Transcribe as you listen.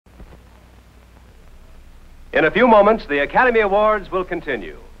In a few moments, the Academy Awards will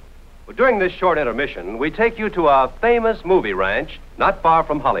continue. But during this short intermission, we take you to a famous movie ranch not far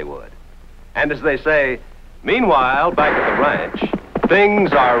from Hollywood. And as they say, meanwhile, back at the ranch,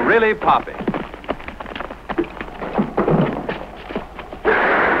 things are really popping.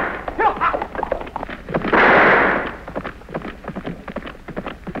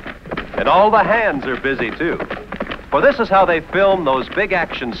 And all the hands are busy, too. For this is how they film those big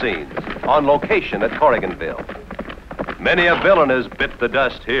action scenes on location at Corriganville. Many a villain has bit the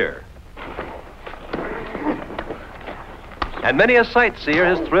dust here. And many a sightseer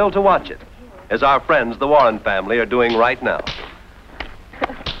is thrilled to watch it, as our friends, the Warren family, are doing right now.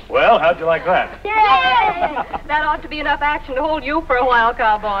 Well, how'd you like that? Yay! That ought to be enough action to hold you for a while,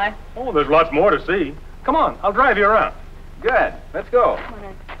 cowboy. Oh, there's lots more to see. Come on, I'll drive you around. Good. Let's go.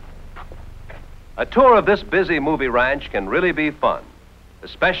 A tour of this busy movie ranch can really be fun,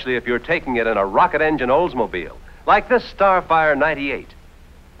 especially if you're taking it in a rocket engine Oldsmobile, like this Starfire 98.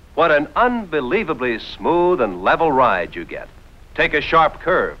 What an unbelievably smooth and level ride you get. Take a sharp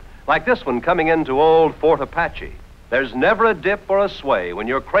curve, like this one coming into old Fort Apache. There's never a dip or a sway when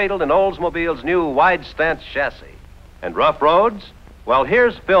you're cradled in Oldsmobile's new wide stance chassis. And rough roads? Well,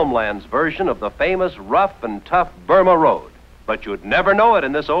 here's Filmland's version of the famous rough and tough Burma Road, but you'd never know it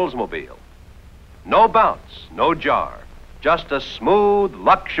in this Oldsmobile. No bounce, no jar, just a smooth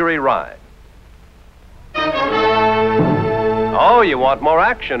luxury ride. Oh, you want more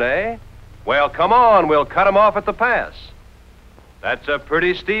action, eh? Well, come on, we'll cut 'em off at the pass. That's a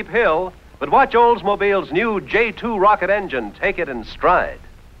pretty steep hill, but watch Oldsmobile's new J2 rocket engine take it in stride.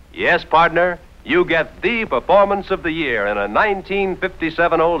 Yes, partner, you get the performance of the year in a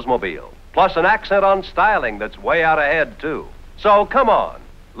 1957 Oldsmobile, plus an accent on styling that's way out ahead, too. So come on,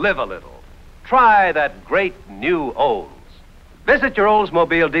 live a little. Try that great new Olds. Visit your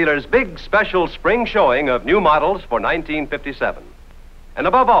Oldsmobile dealer's big special spring showing of new models for 1957. And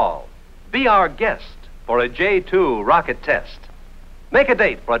above all, be our guest for a J2 rocket test. Make a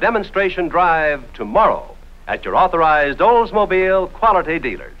date for a demonstration drive tomorrow at your authorized Oldsmobile quality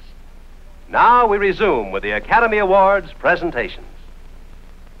dealers. Now we resume with the Academy Awards presentations.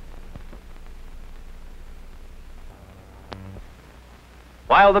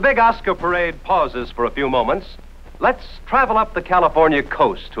 While the big Oscar parade pauses for a few moments, let's travel up the California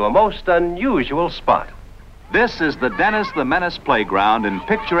coast to a most unusual spot. This is the Dennis the Menace Playground in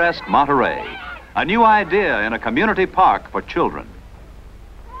picturesque Monterey, a new idea in a community park for children,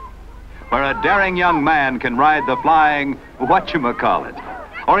 where a daring young man can ride the flying whatchamacallit,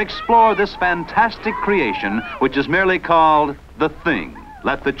 or explore this fantastic creation which is merely called The Thing.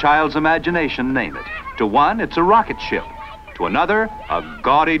 Let the child's imagination name it. To one, it's a rocket ship. To another, a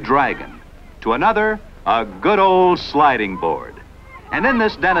gaudy dragon. To another, a good old sliding board. And in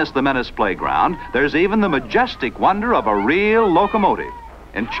this Dennis the Menace Playground, there's even the majestic wonder of a real locomotive.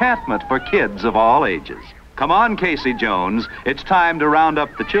 Enchantment for kids of all ages. Come on, Casey Jones. It's time to round up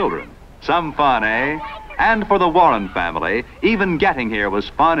the children. Some fun, eh? And for the Warren family, even getting here was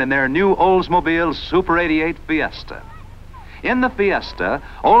fun in their new Oldsmobile Super 88 Fiesta. In the Fiesta,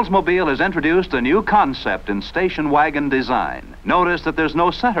 Oldsmobile has introduced a new concept in station wagon design. Notice that there's no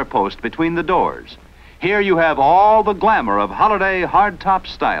center post between the doors. Here you have all the glamour of holiday hardtop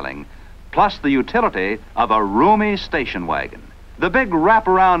styling, plus the utility of a roomy station wagon. The big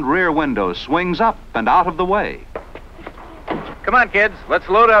wraparound rear window swings up and out of the way. Come on, kids, let's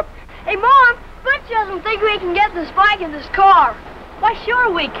load up. Hey, Mom, Butch doesn't think we can get the spike in this car. Why,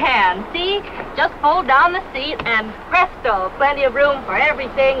 sure we can. See? Just fold down the seat and presto, plenty of room for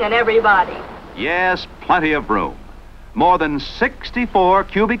everything and everybody. Yes, plenty of room. More than 64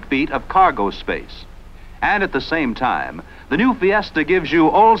 cubic feet of cargo space. And at the same time, the new Fiesta gives you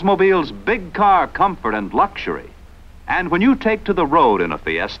Oldsmobile's big car comfort and luxury. And when you take to the road in a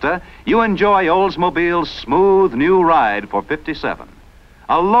Fiesta, you enjoy Oldsmobile's smooth new ride for 57.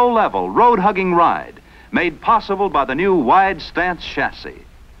 A low-level, road-hugging ride made possible by the new wide stance chassis.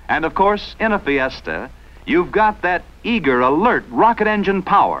 And of course, in a Fiesta, you've got that eager, alert rocket engine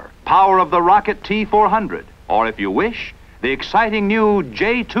power of the Rocket T400, or if you wish, the exciting new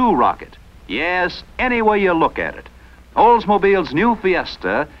J2 rocket. Yes, any way you look at it, Oldsmobile's new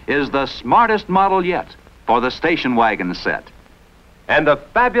Fiesta is the smartest model yet for the station wagon set. And the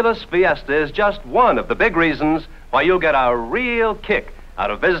fabulous Fiesta is just one of the big reasons why you'll get a real kick out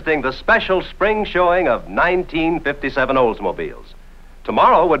of visiting the special spring showing of 1957 Oldsmobiles.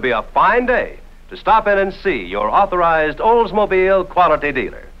 Tomorrow would be a fine day to stop in and see your authorized Oldsmobile quality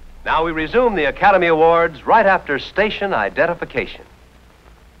dealer. Now we resume the Academy Awards right after station identification.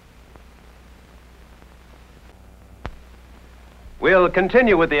 We'll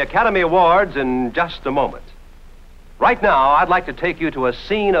continue with the Academy Awards in just a moment. Right now, I'd like to take you to a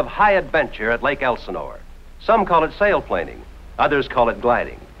scene of high adventure at Lake Elsinore. Some call it sailplaning, others call it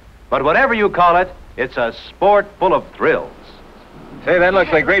gliding. But whatever you call it, it's a sport full of thrills. Say, that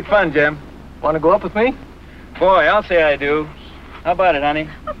looks like great fun, Jim. Want to go up with me? Boy, I'll say I do. How about it, honey?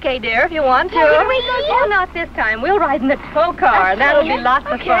 Okay, dear, if you want to. Can we go, Oh, not this time. We'll ride in the tow car. That'll be lots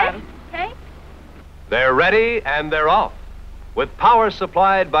of fun. Okay. They're ready and they're off, with power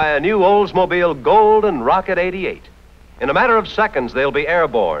supplied by a new Oldsmobile Golden Rocket 88. In a matter of seconds, they'll be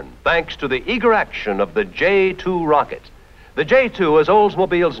airborne, thanks to the eager action of the J2 rocket. The J2 is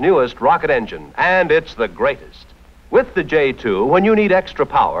Oldsmobile's newest rocket engine, and it's the greatest. With the J2, when you need extra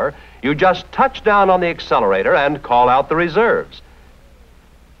power, you just touch down on the accelerator and call out the reserves.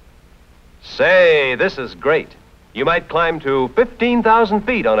 Say, this is great. You might climb to 15,000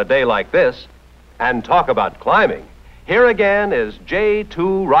 feet on a day like this. And talk about climbing. Here again is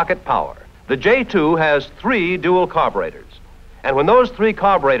J2 rocket power. The J2 has 3 dual carburetors. And when those 3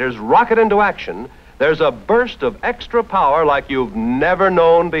 carburetors rocket into action, there's a burst of extra power like you've never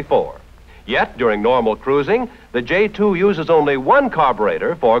known before. Yet, during normal cruising, the J2 uses only 1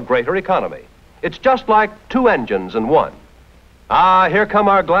 carburetor for greater economy. It's just like 2 engines in one. Ah, here come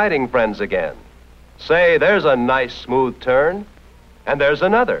our gliding friends again. Say, there's a nice smooth turn. And there's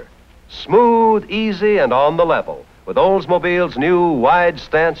another. Smooth, easy, and on the level, with Oldsmobile's new wide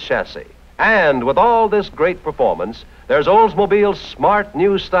stance chassis. And with all this great performance, there's Oldsmobile's smart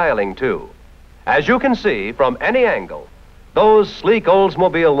new styling, too. As you can see from any angle, those sleek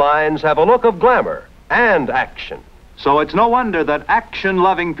Oldsmobile lines have a look of glamour and action. So it's no wonder that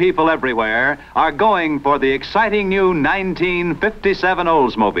action-loving people everywhere are going for the exciting new 1957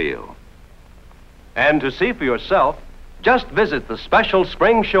 Oldsmobile. And to see for yourself, just visit the special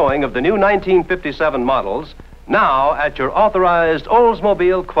spring showing of the new 1957 models now at your authorized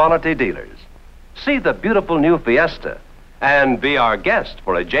Oldsmobile quality dealers. See the beautiful new Fiesta and be our guest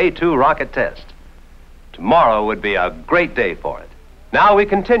for a J2 rocket test. Tomorrow would be a great day for it. Now we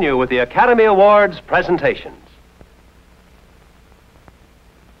continue with the Academy Awards presentations.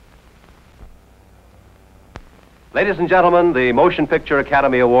 Ladies and gentlemen, the Motion Picture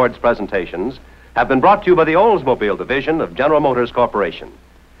Academy Awards presentations have been brought to you by the Oldsmobile division of General Motors Corporation.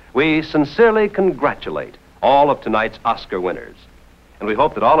 We sincerely congratulate all of tonight's Oscar winners. And we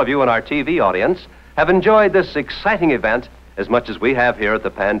hope that all of you in our TV audience have enjoyed this exciting event as much as we have here at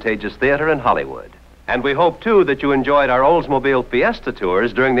the Pantages Theater in Hollywood. And we hope, too, that you enjoyed our Oldsmobile Fiesta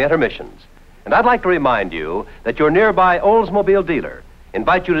tours during the intermissions. And I'd like to remind you that your nearby Oldsmobile dealer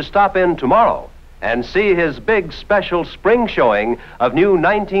invites you to stop in tomorrow and see his big special spring showing of new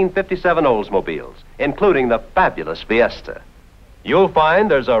 1957 Oldsmobiles, including the fabulous Fiesta. You'll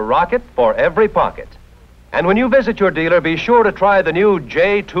find there's a rocket for every pocket. And when you visit your dealer, be sure to try the new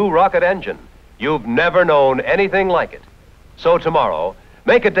J2 rocket engine. You've never known anything like it. So tomorrow,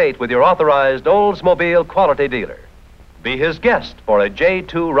 make a date with your authorized Oldsmobile quality dealer. Be his guest for a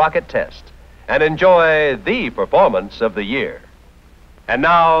J2 rocket test and enjoy the performance of the year. And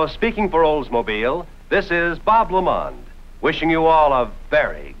now, speaking for Oldsmobile, this is Bob Lamond, wishing you all a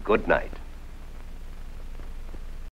very good night.